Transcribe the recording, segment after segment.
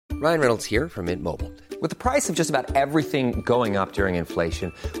Ryan Reynolds here from Mint Mobile. With the price of just about everything going up during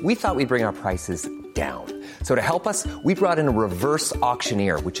inflation, we thought we'd bring our prices down. So to help us, we brought in a reverse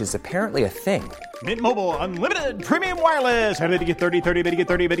auctioneer, which is apparently a thing. Mint Mobile Unlimited Premium Wireless. How to get 30, 30, bit to get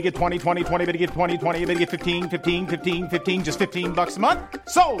 30, bit to get 20, 20, 20, bit to get 20, 20, bit to get 15, 15, 15, 15, just $15 a month?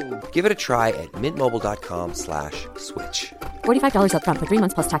 Sold! Give it a try at mintmobile.com/switch. $45 up front for 3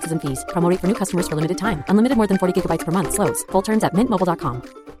 months plus taxes and fees. Promo rate for new customers for limited time. Unlimited more than 40 gigabytes per month. Slows full terms at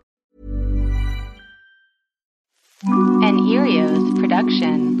mintmobile.com. An Erios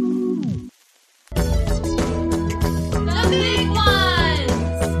production. The big ones!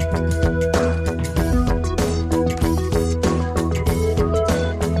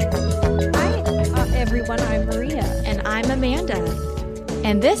 Hi, everyone. I'm Maria. And I'm Amanda.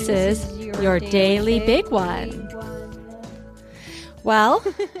 And this is your Daily Big One. Well,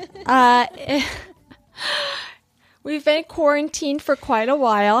 we've been quarantined for quite a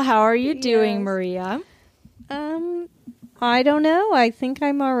while. How are you doing, Maria? I don't know. I think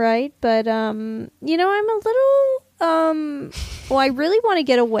I'm all right, but I'm a little well, I really want to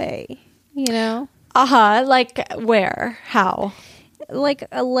get away, Like where? How? Like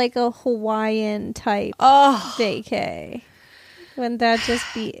a Hawaiian type vacay. Wouldn't that just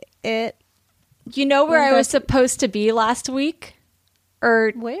be it? You know where I was supposed to be last week?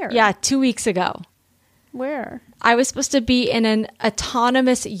 Or where? Yeah, 2 weeks ago. Where? I was supposed to be in an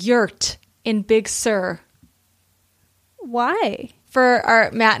autonomous yurt in Big Sur. Why? For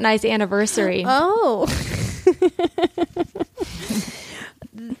our Matt and I's anniversary. Oh.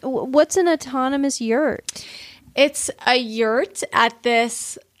 What's an autonomous yurt? It's a yurt at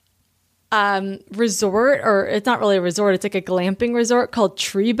this resort, or it's not really a resort, it's like a glamping resort called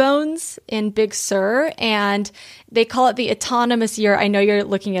Tree Bones in Big Sur, and they call it the autonomous yurt. I know you're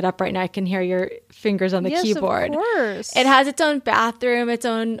looking it up right now. I can hear your fingers on the keyboard. Of course. It has its own bathroom, its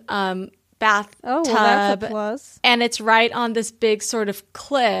own bathtub. Oh, well, that's a plus. And it's right on this big sort of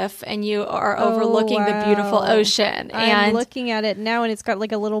cliff, and you are overlooking the beautiful ocean. I'm looking at it now, and it's got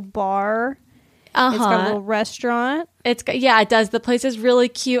like a little bar. It's got a little restaurant. It does. The place is really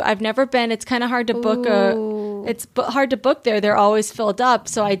cute. I've never been. It's kind of hard to book. It's hard to book there. They're always filled up.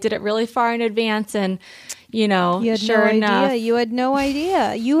 So I did it really far in advance, and you had sure enough, you had no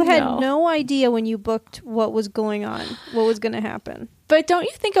idea. You had no idea when you booked what was going on, what was going to happen. But don't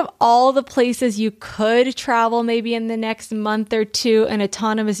you think of all the places you could travel maybe in the next month or two? An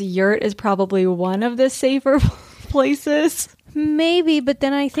autonomous yurt is probably one of the safer places. Maybe, but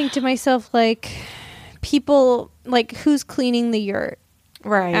then I think to myself, like, people, like, who's cleaning the yurt?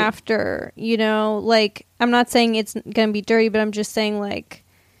 Right. After, like, I'm not saying it's going to be dirty, but I'm just saying, like,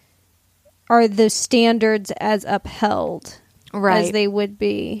 are the standards as upheld as they would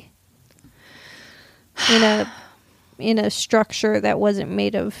be in a structure that wasn't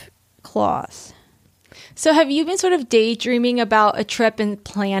made of cloth? So have you been sort of daydreaming about a trip and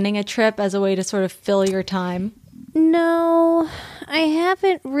planning a trip as a way to sort of fill your time? No, I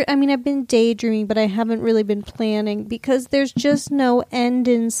haven't. I've been daydreaming, but I haven't really been planning because there's just no end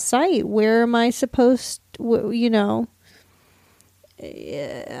in sight. Where am I supposed to,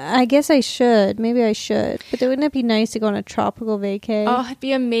 I guess I should. Maybe I should. But wouldn't it be nice to go on a tropical vacay? Oh, it'd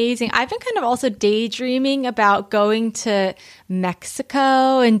be amazing. I've been kind of also daydreaming about going to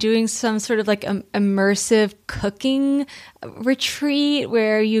Mexico and doing some sort of like immersive cooking retreat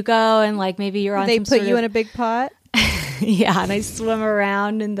where you go and like maybe you're on They put you in a big pot? Yeah, and I swim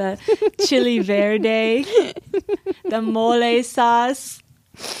around in the chili verde, the mole sauce.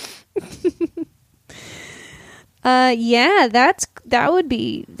 Yeah, that would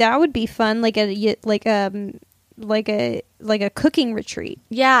be fun, like a cooking retreat.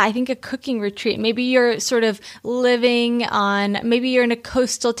 Yeah, I think a cooking retreat. Maybe you're sort of maybe you're in a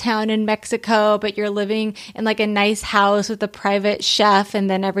coastal town in Mexico, but you're living in like a nice house with a private chef, and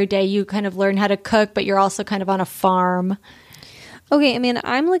then every day you kind of learn how to cook, but you're also kind of on a farm. Okay,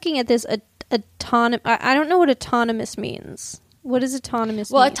 I'm looking at this autonomous. I don't know what autonomous means. What does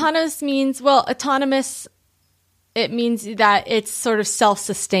autonomous mean? Well, autonomous, it means that it's sort of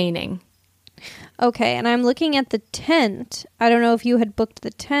self-sustaining. Okay, and I'm looking at the tent. I don't know if you had booked the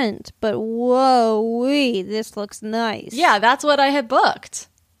tent, but whoa-wee, this looks nice. Yeah, that's what I had booked.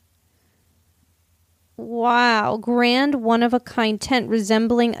 Wow, grand one-of-a-kind tent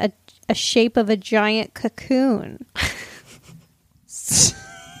resembling a shape of a giant cocoon.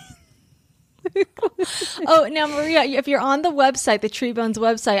 Oh, now, Maria, if you're on the website, the Tree Bones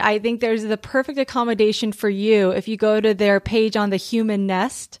website, I think there's the perfect accommodation for you if you go to their page on the human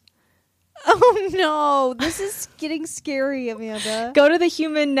nest. Oh, no. This is getting scary, Amanda. Go to the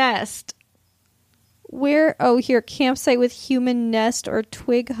human nest. Where? Oh, here, campsite with human nest or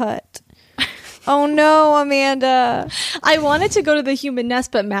twig hut. Oh no, Amanda. I wanted to go to the human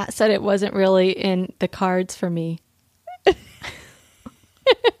nest, but Matt said it wasn't really in the cards for me.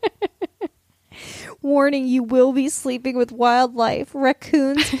 Warning, you will be sleeping with wildlife,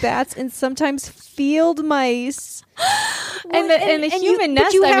 raccoons, bats, and sometimes field mice. And the human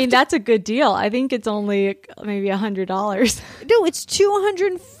nest, I mean, that's a good deal. I think it's only maybe $100. No, it's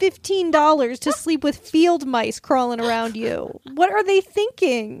 $215 to sleep with field mice crawling around you. What are they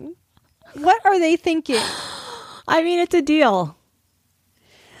thinking? What are they thinking? I mean, it's a deal.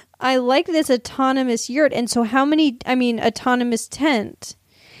 I like this autonomous yurt. And so autonomous tent.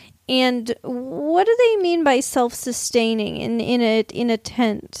 And what do they mean by self-sustaining in a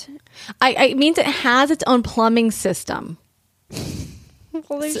tent? It means it has its own plumbing system.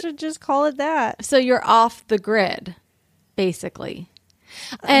 Well, they should just call it that. So you're off the grid, basically.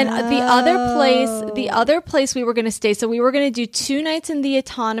 And the other place we were going to stay, so we were going to do 2 nights in the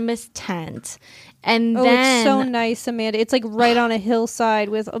autonomous tent. And then it's so nice, Amanda. It's like right on a hillside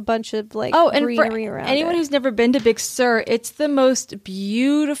with a bunch of greenery around anyone who's never been to Big Sur, it's the most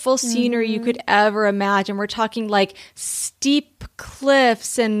beautiful scenery you could ever imagine. We're talking like steep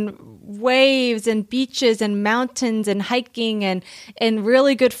cliffs and waves and beaches and mountains and hiking and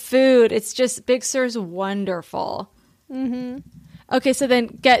really good food. It's just Big Sur's wonderful. Mm-hmm. Okay, so then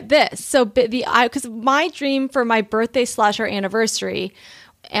get this. So because my dream for my birthday / our anniversary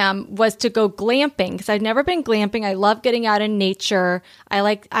was to go glamping, because I've never been glamping. I love getting out in nature. I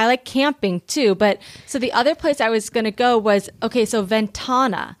like camping too. But so the other place I was going to go was, so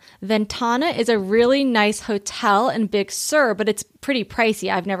Ventana. Ventana is a really nice hotel in Big Sur, but it's pretty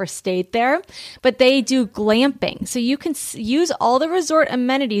pricey. I've never stayed there, but they do glamping. So you can use all the resort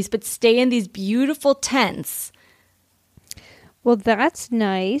amenities, but stay in these beautiful tents. Well, that's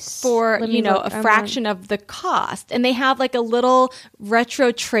nice. For, a fraction of the cost. And they have like a little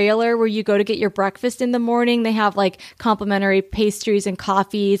retro trailer where you go to get your breakfast in the morning. They have like complimentary pastries and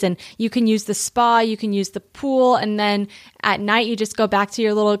coffees, and you can use the spa, you can use the pool, and then at night you just go back to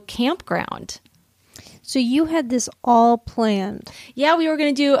your little campground. So you had this all planned. Yeah, we were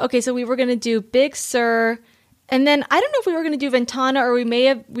going to do Big Sur, and then I don't know if we were going to do Ventana, or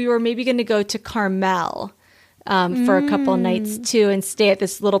we were maybe going to go to Carmel. For a couple of nights too, and stay at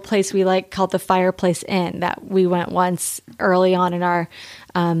this little place we like called the Fireplace Inn that we went once early on in our,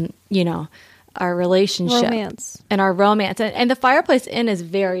 our relationship and our romance. And the Fireplace Inn is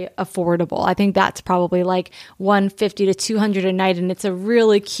very affordable. I think that's probably like $150 to $200 a night, and it's a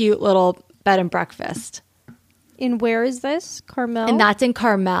really cute little bed and breakfast. In where is this? Carmel? And that's in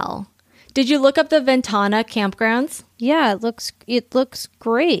Carmel. Did you look up the Ventana campgrounds? Yeah, it looks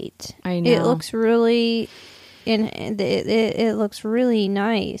great. I know. It looks really. It looks really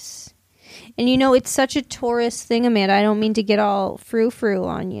nice. And it's such a tourist thing, Amanda. I don't mean to get all frou-frou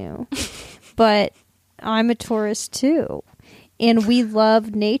on you, but I'm a tourist too. And we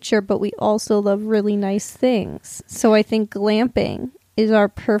love nature, but we also love really nice things. So I think glamping is our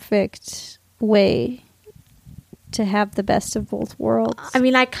perfect way to have the best of both worlds. I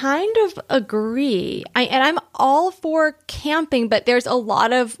mean, I kind of agree. I'm all for camping, but there's a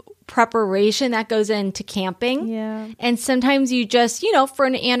lot of preparation that goes into camping. Yeah. And sometimes you just, for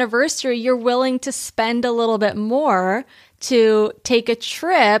an anniversary, you're willing to spend a little bit more to take a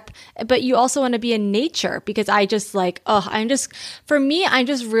trip, but you also want to be in nature, because I'm just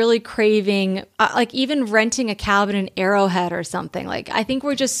really craving, like even renting a cabin in Arrowhead or something. Like, I think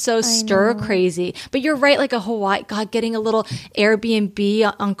we're just so stir crazy. But you're right, like a Hawaii, getting a little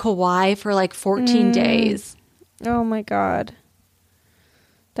Airbnb on Kauai for like 14 days. Oh my God.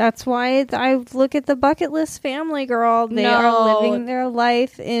 That's why I look at the bucket list family, girl. They are living their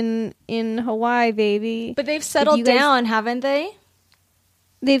life in Hawaii, baby. But they've settled down, haven't they?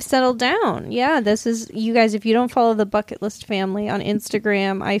 They've settled down. Yeah, this is, you guys, if you don't follow the bucket list family on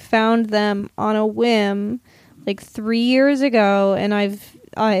Instagram, I found them on a whim like 3 years ago, and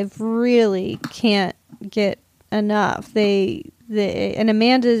I've really can't get enough. And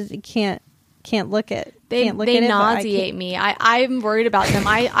Amanda can't look at. They nauseate me. I'm worried about them.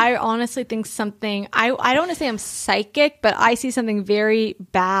 I honestly think something, I don't want to say I'm psychic, but I see something very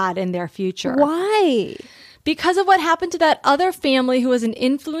bad in their future. Why? Because of what happened to that other family who was an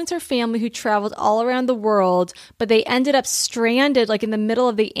influencer family who traveled all around the world, but they ended up stranded like in the middle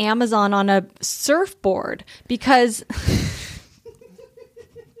of the Amazon on a surfboard because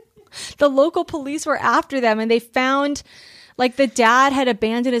the local police were after them, and they found Like the dad had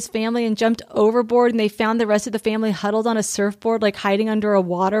abandoned his family and jumped overboard, and they found the rest of the family huddled on a surfboard, like hiding under a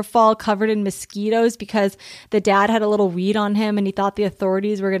waterfall covered in mosquitoes because the dad had a little weed on him and he thought the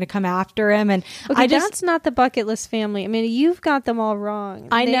authorities were going to come after him. And Okay, that's not the bucket list family. I mean, you've got them all wrong.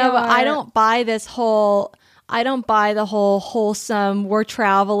 I know, but I don't buy the whole wholesome, we're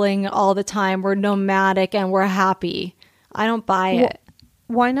traveling all the time, we're nomadic, and we're happy. I don't buy it.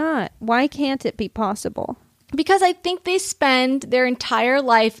 Why not? Why can't it be possible? Because I think they spend their entire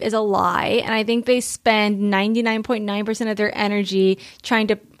life is a lie, and I think they spend 99.9% of their energy trying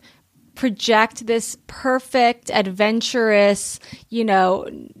to project this perfect, adventurous,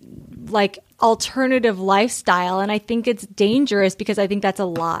 like alternative lifestyle, and I think it's dangerous because I think that's a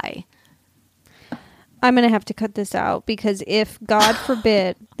lie. I'm going to have to cut this out because if, God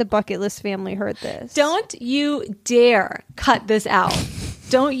forbid, the bucket list family heard this. Don't you dare cut this out.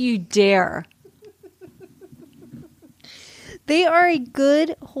 Don't you dare. They are a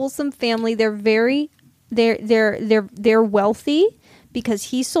good, wholesome family. They're they're wealthy because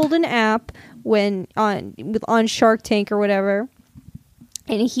he sold an app on Shark Tank or whatever.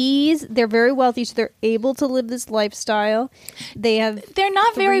 And they're very wealthy, so they're able to live this lifestyle. They're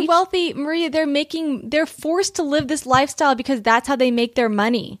not very wealthy, Maria. They're forced to live this lifestyle because that's how they make their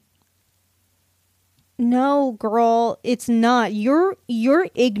money. No, girl, it's not. You're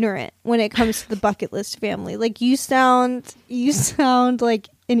ignorant when it comes to the bucket list family. Like you sound like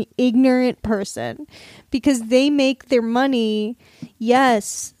an ignorant person because they make their money,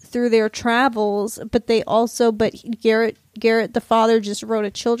 yes, through their travels, but Garrett the father just wrote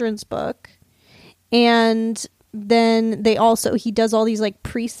a children's book, and then he does all these like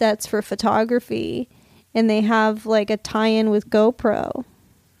presets for photography, and they have like a tie-in with GoPro.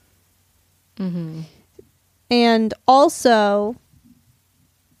 Mm-hmm. And also,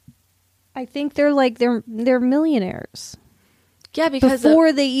 I think they're millionaires. Yeah, because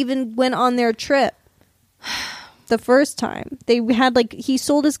before they even went on their trip, the first time they had he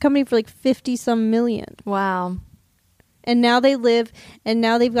sold his company for 50 some million. Wow. And now they've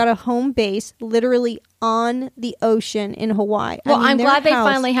got a home base literally on the ocean in Hawaii. Well, I'm glad they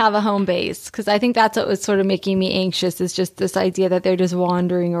finally have a home base because I think that's what was sort of making me anxious is just this idea that they're just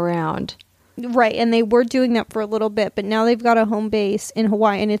wandering around. Right, and they were doing that for a little bit, but now they've got a home base in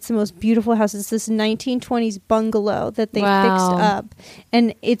Hawaii, and it's the most beautiful house. It's this 1920s bungalow that they fixed up,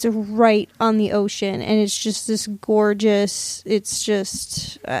 and it's right on the ocean, and it's just this gorgeous,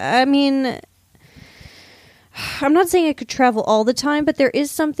 I mean, I'm not saying I could travel all the time, but there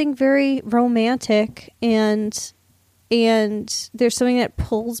is something very romantic, and there's something that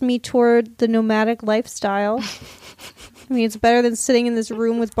pulls me toward the nomadic lifestyle. I mean, it's better than sitting in this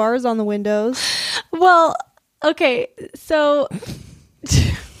room with bars on the windows. Well, okay, so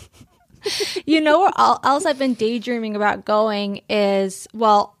where else I've been daydreaming about going is,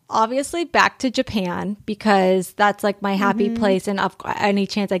 well, obviously back to Japan because that's like my happy place, and any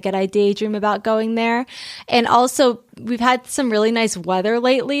chance I get, I daydream about going there. And also, we've had some really nice weather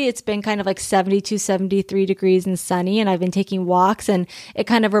lately. It's been kind of like 72, 73 degrees and sunny, and I've been taking walks, and it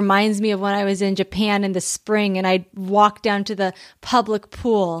kind of reminds me of when I was in Japan in the spring and I'd walk down to the public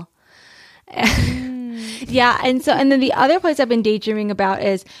pool. Yeah, and then the other place I've been daydreaming about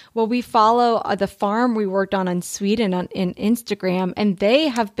is, well, we follow the farm we worked on Sweden in Instagram, and they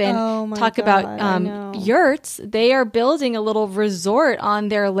have been about yurts. They are building a little resort on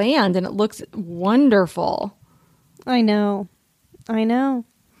their land, and it looks wonderful. I know. I know,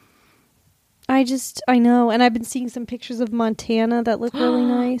 and I've been seeing some pictures of Montana that look really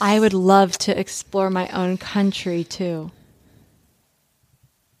nice. I would love to explore my own country, too.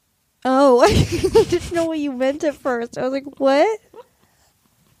 Oh, I didn't know what you meant at first. I was like, what?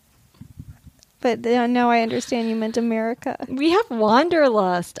 But now I understand you meant America. We have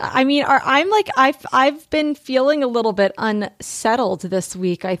wanderlust. I mean, I've been feeling a little bit unsettled this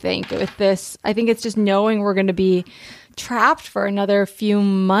week, I think, with this. I think it's just knowing we're going to be trapped for another few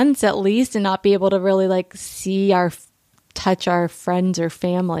months at least and not be able to really touch our friends or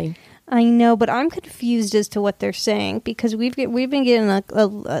family. I know, but I'm confused as to what they're saying because we've been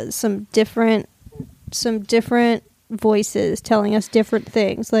getting some different voices telling us different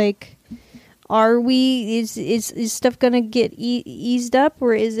things. Like, is stuff gonna get eased up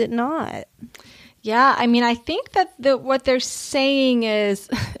or is it not? Yeah, I mean, I think that what they're saying is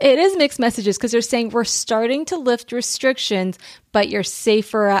it is mixed messages because they're saying we're starting to lift restrictions, but you're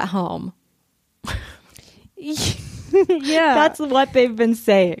safer at home. Yeah, that's what they've been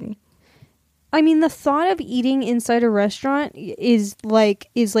saying. I mean, the thought of eating inside a restaurant is like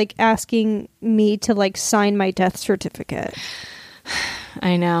asking me to sign my death certificate.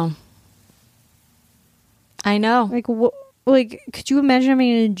 I know. Like like, could you imagine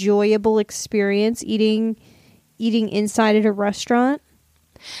having an enjoyable experience eating inside at a restaurant?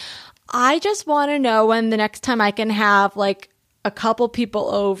 I just want to know when the next time I can have like a couple people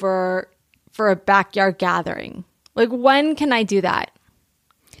over for a backyard gathering. Like, when can I do that?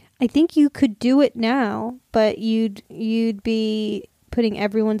 I think you could do it now, but you'd be putting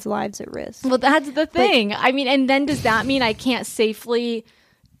everyone's lives at risk. Well, that's the thing. I mean, and then does that mean I can't safely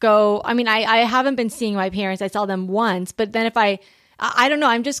go? I mean, I haven't been seeing my parents. I saw them once, but then if I don't know,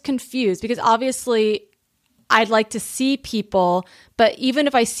 I'm just confused because obviously I'd like to see people, but even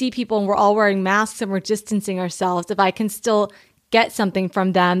if I see people and we're all wearing masks and we're distancing ourselves, if I can still get something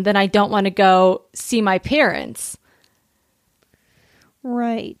from them, then I don't want to go see my parents.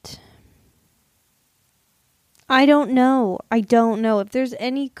 Right. I don't know if there's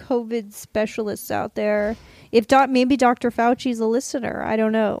any COVID specialists out there. If maybe Dr. Fauci's a listener. I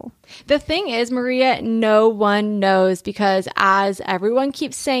don't know. The thing is, Maria, no one knows because as everyone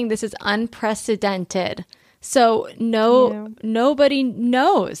keeps saying, this is unprecedented. So nobody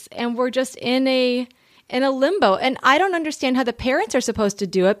knows. And we're just in a limbo. And I don't understand how the parents are supposed to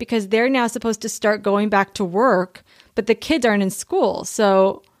do it because they're now supposed to start going back to work, but the kids aren't in school.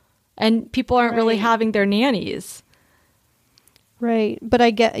 So, and people aren't really having their nannies. Right. But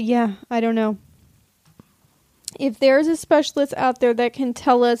I don't know. If there's a specialist out there that can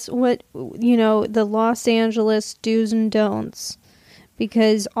tell us what, the Los Angeles do's and don'ts,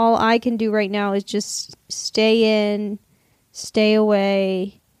 because all I can do right now is just stay in, stay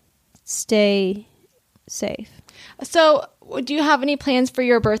away, stay safe. So, do you have any plans for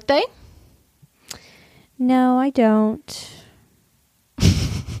your birthday? No, I don't.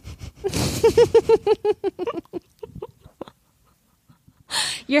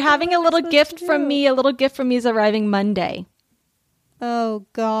 You're having a little gift from me. A little gift from me is arriving Monday. Oh,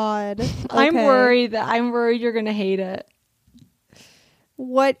 God. Okay. I'm worried you're going to hate it.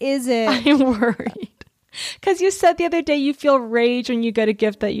 What is it? I'm worried. Because you said the other day you feel rage when you get a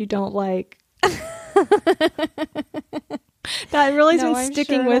gift that you don't like. That really has been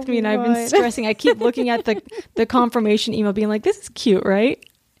sticking with me, and I've been stressing. I keep looking at the confirmation email being like, this is cute, right?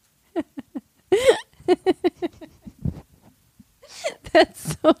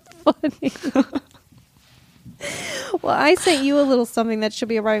 That's so funny. Well, I sent you a little something that should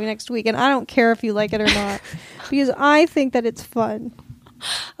be arriving next week, and I don't care if you like it or not, because I think that it's fun.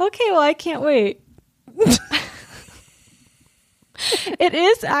 Okay, well, I can't wait. It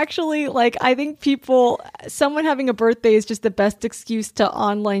is actually, like, I think someone having a birthday is just the best excuse to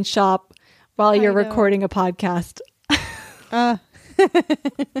online shop while you're recording a podcast. I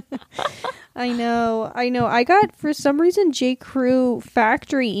know. I got, for some reason, J. Crew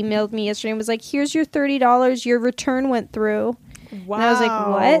Factory emailed me yesterday and was like, here's your $30. Your return went through. Wow. And I was like,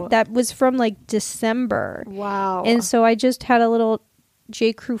 what? That was from like December. Wow. And so I just had a little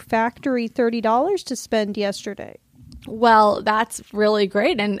J. Crew Factory $30 to spend yesterday. Well, that's really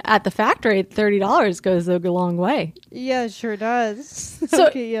great. And at the factory, $30 goes a long way. Yeah, it sure does. So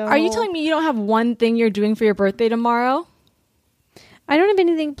are you telling me you don't have one thing you're doing for your birthday tomorrow? I don't have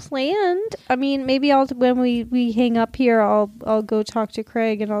anything planned. I mean, maybe when we hang up here, I'll go talk to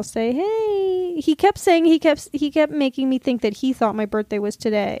Craig and I'll say, hey, he kept making me think that he thought my birthday was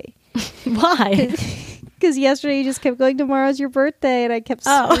today. Why? Because yesterday he just kept going, tomorrow's your birthday, and I kept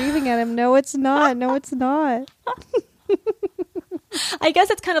screaming at him, no, it's not. No, it's not. I guess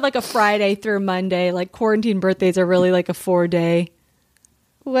it's kind of like a Friday through Monday. Like quarantine birthdays are really like a 4-day.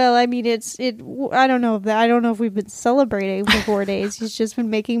 Well, I mean, I don't know if we've been celebrating for 4 days. He's just been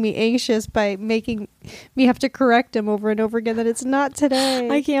making me anxious by making me have to correct him over and over again that it's not today.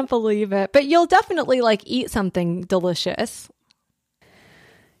 I can't believe it. But you'll definitely like eat something delicious.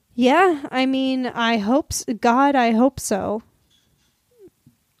 Yeah, I mean, I hope so.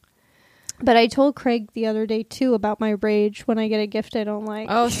 But I told Craig the other day, too, about my rage when I get a gift I don't like.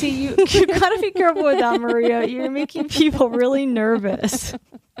 Oh, see, you got to be careful with that, Maria. You're making people really nervous.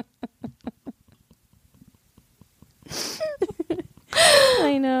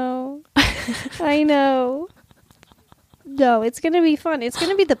 I know. No, it's going to be fun. It's going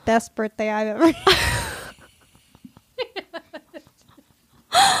to be the best birthday I've ever had.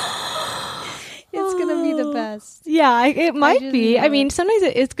 It's going to be the best. Yeah, it might be. I mean, sometimes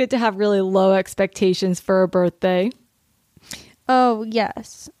it's good to have really low expectations for a birthday. Oh,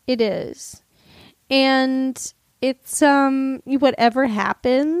 yes, it is. And it's, whatever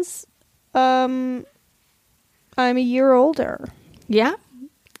happens, I'm a year older. Yeah.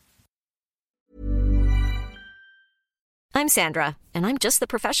 I'm Sandra, and I'm just the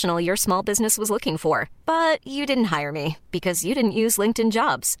professional your small business was looking for. But you didn't hire me because you didn't use LinkedIn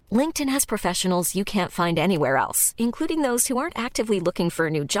Jobs. LinkedIn has professionals you can't find anywhere else, including those who aren't actively looking for a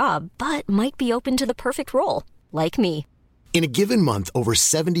new job, but might be open to the perfect role, like me. In a given month, over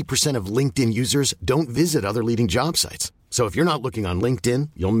 70% of LinkedIn users don't visit other leading job sites. So if you're not looking on LinkedIn,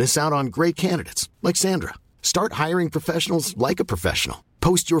 you'll miss out on great candidates like Sandra. Start hiring professionals like a professional.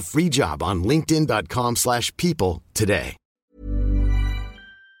 Post your free job on linkedin.com/people today.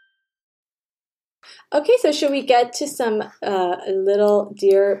 Okay, so should we get to some little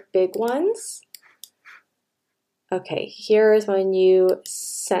Dear Big Ones? Okay, here's one you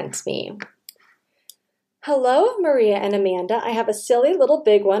sent me. Hello, Maria and Amanda. I have a silly little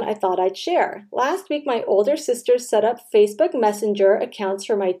big one I thought I'd share. Last week, my older sister set up Facebook Messenger accounts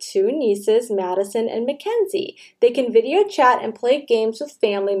for my two nieces, Madison and Mackenzie. They can video chat and play games with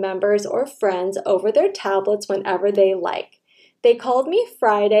family members or friends over their tablets whenever they like. They called me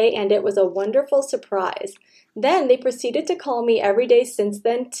Friday, and it was a wonderful surprise. Then they proceeded to call me every day since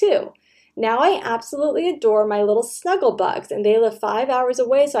then, too. Now I absolutely adore my little snuggle bugs, and they live 5 hours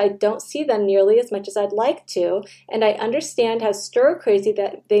away, so I don't see them nearly as much as I'd like to, and I understand how stir-crazy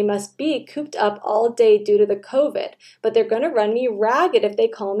that they must be cooped up all day due to the COVID, but they're going to run me ragged if they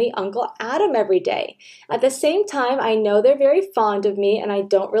call me Uncle Adam every day. At the same time, I know they're very fond of me, and I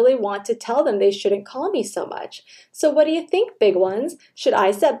don't really want to tell them they shouldn't call me so much. So what do you think, big ones? Should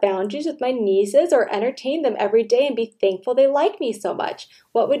I set boundaries with my nieces or entertain them every day and be thankful they like me so much?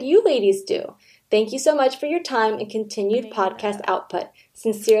 What would you ladies do? Thank you so much for your time and continued podcast output.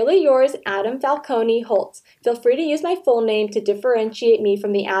 Sincerely yours, Adam Falcone Holtz. Feel free to use my full name to differentiate me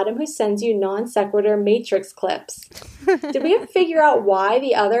from the Adam who sends you non-sequitur Matrix clips. Did we ever figure out why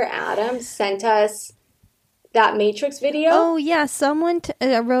the other Adam sent us that Matrix video? Oh, yeah. Someone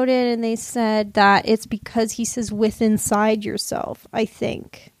wrote in and they said that it's because he says with inside yourself, I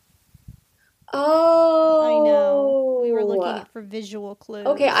think. Oh. I know. We were looking for visual clues.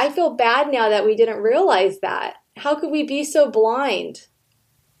 Okay, I feel bad now that we didn't realize that. How could we be so blind?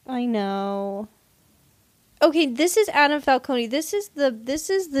 I know. Okay, this is Adam Falcone. This is the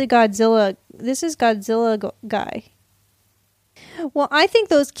Godzilla. This is Godzilla guy. Well, I think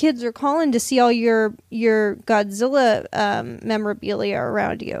those kids are calling to see all your Godzilla memorabilia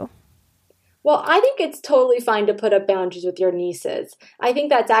around you. Well, I think it's totally fine to put up boundaries with your nieces. I think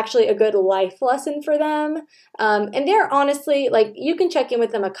that's actually a good life lesson for them. And they're honestly, like, you can check in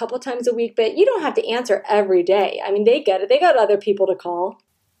with them a couple times a week, but you don't have to answer every day. I mean, they get it. They got other people to call.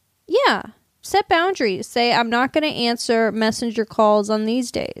 Yeah. Set boundaries. Say, I'm not going to answer messenger calls on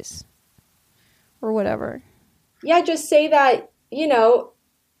these days. Or whatever. Yeah, just say that, you know,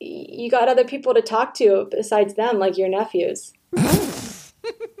 you got other people to talk to besides them, like your nephews.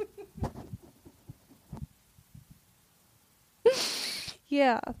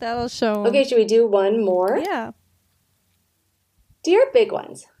 Yeah, that'll show 'em. Okay, should we do one more? Yeah. Dear Big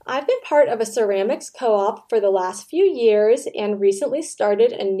Ones, I've been part of a ceramics co-op for the last few years and recently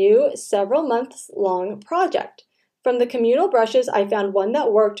started a new several months long project. From the communal brushes, I found one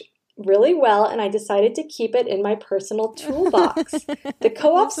that worked really well, and I decided to keep it in my personal toolbox. The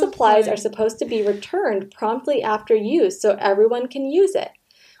co-op supplies are supposed to be returned promptly after use so everyone can use it.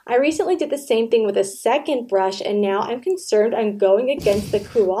 I recently did the same thing with a second brush, and now I'm concerned I'm going against the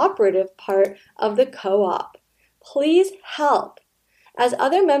cooperative part of the co-op. Please help. As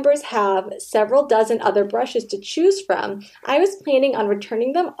other members have several dozen other brushes to choose from, I was planning on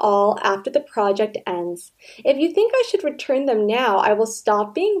returning them all after the project ends. If you think I should return them now, I will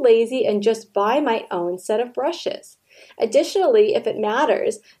stop being lazy and just buy my own set of brushes. Additionally, if it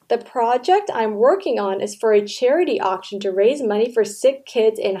matters, the project I'm working on is for a charity auction to raise money for sick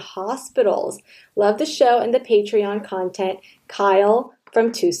kids in hospitals. Love the show and the Patreon content. Kyle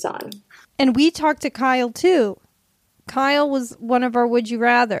from Tucson. And we talked to Kyle too. Kyle was one of our Would You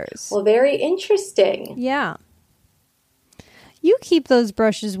Rathers. Well, very interesting. Yeah. You keep those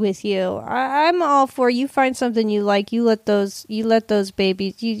brushes with you. I'm all for you find something you like. You let those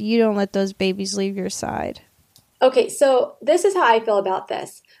babies, you don't let those babies leave your side. Okay, so this is how I feel about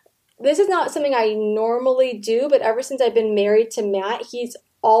this. This is not something I normally do, but ever since I've been married to Matt, he's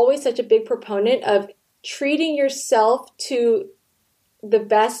always such a big proponent of treating yourself to the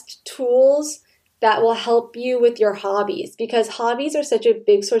best tools that will help you with your hobbies, because hobbies are such a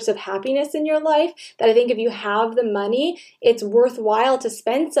big source of happiness in your life that I think if you have the money, it's worthwhile to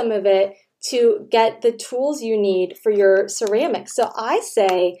spend some of it to get the tools you need for your ceramics. So I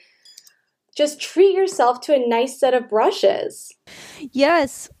say, just treat yourself to a nice set of brushes.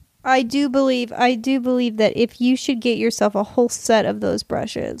 Yes, I do believe that if you should get yourself a whole set of those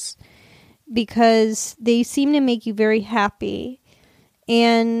brushes, because they seem to make you very happy.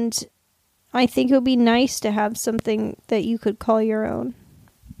 And I think it would be nice to have something that you could call your own.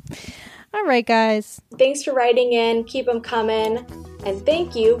 All right, guys. Thanks for writing in. Keep them coming. And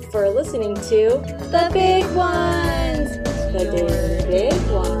thank you for listening to The Big Ones. The Big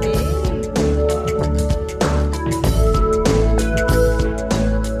Ones.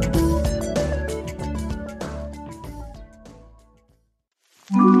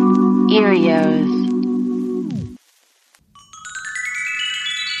 Erios.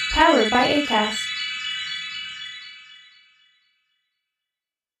 Powered by Acast.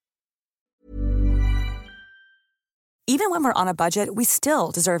 Even when we're on a budget, we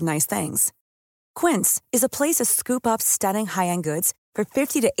still deserve nice things. Quince is a place to scoop up stunning high-end goods for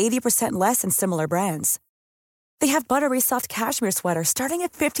 50 to 80% less than similar brands. They have buttery soft cashmere sweaters starting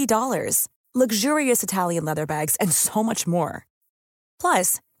at $50, luxurious Italian leather bags, and so much more.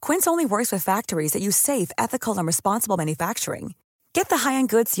 Plus, Quince only works with factories that use safe, ethical, and responsible manufacturing. Get the high-end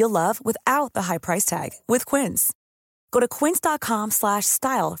goods you'll love without the high price tag with Quince. Go to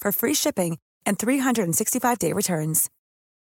quince.com/style for free shipping and 365-day returns.